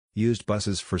Used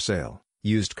buses for sale.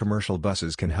 Used commercial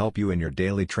buses can help you in your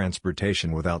daily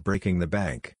transportation without breaking the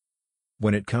bank.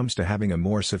 When it comes to having a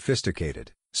more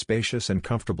sophisticated, spacious and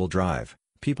comfortable drive,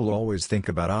 people always think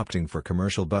about opting for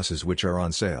commercial buses which are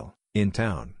on sale, in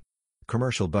town.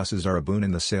 Commercial buses are a boon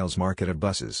in the sales market of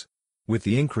buses. With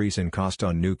the increase in cost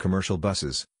on new commercial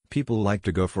buses, people like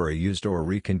to go for a used or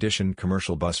reconditioned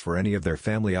commercial bus for any of their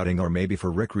family outing or maybe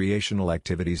for recreational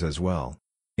activities as well.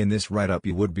 In this write-up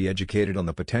you would be educated on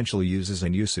the potential uses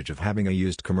and usage of having a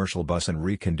used commercial bus and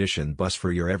reconditioned bus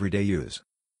for your everyday use.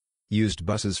 Used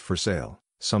buses for sale,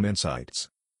 some insights.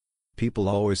 People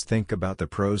always think about the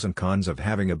pros and cons of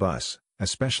having a bus,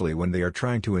 especially when they are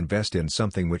trying to invest in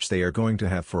something which they are going to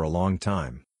have for a long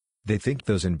time. They think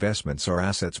those investments are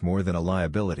assets more than a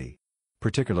liability.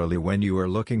 Particularly when you are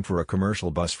looking for a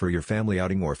commercial bus for your family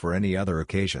outing or for any other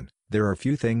occasion, there are a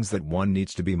few things that one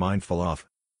needs to be mindful of.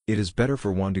 It is better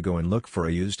for one to go and look for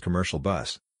a used commercial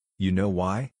bus. You know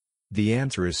why? The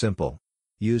answer is simple.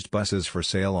 Used buses for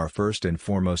sale are first and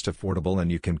foremost affordable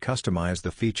and you can customize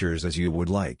the features as you would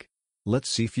like. Let's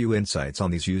see few insights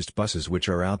on these used buses which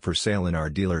are out for sale in our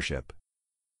dealership.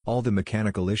 All the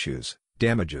mechanical issues,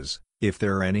 damages, if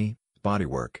there are any,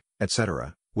 bodywork,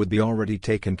 etc., would be already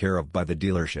taken care of by the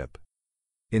dealership.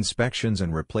 Inspections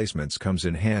and replacements comes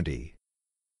in handy.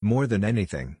 More than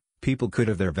anything, people could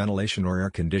have their ventilation or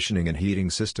air conditioning and heating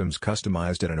systems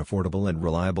customized at an affordable and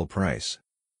reliable price.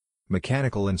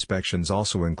 Mechanical inspections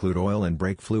also include oil and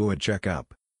brake fluid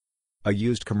checkup. A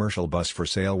used commercial bus for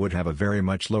sale would have a very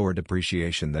much lower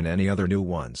depreciation than any other new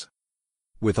ones.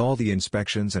 With all the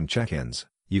inspections and check-ins,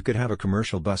 you could have a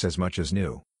commercial bus as much as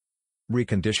new.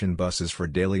 Reconditioned buses for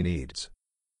daily needs.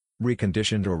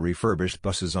 Reconditioned or refurbished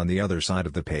buses on the other side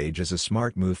of the page is a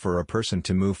smart move for a person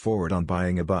to move forward on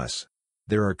buying a bus.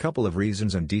 There are a couple of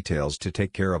reasons and details to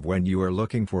take care of when you are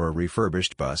looking for a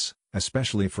refurbished bus,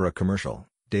 especially for a commercial,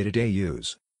 day-to-day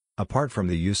use. Apart from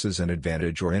the uses and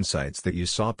advantage or insights that you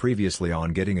saw previously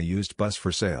on getting a used bus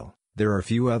for sale, there are a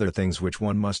few other things which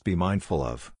one must be mindful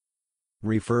of.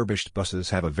 Refurbished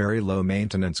buses have a very low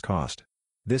maintenance cost.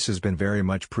 This has been very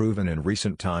much proven in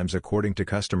recent times according to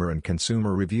customer and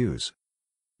consumer reviews.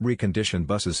 Reconditioned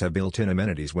buses have built-in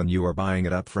amenities when you are buying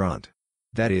it up front.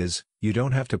 That is, you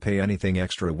don't have to pay anything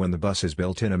extra when the bus has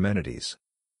built-in amenities.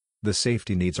 The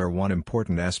safety needs are one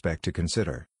important aspect to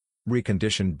consider.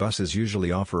 Reconditioned buses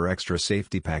usually offer extra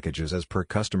safety packages as per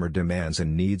customer demands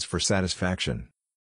and needs for satisfaction.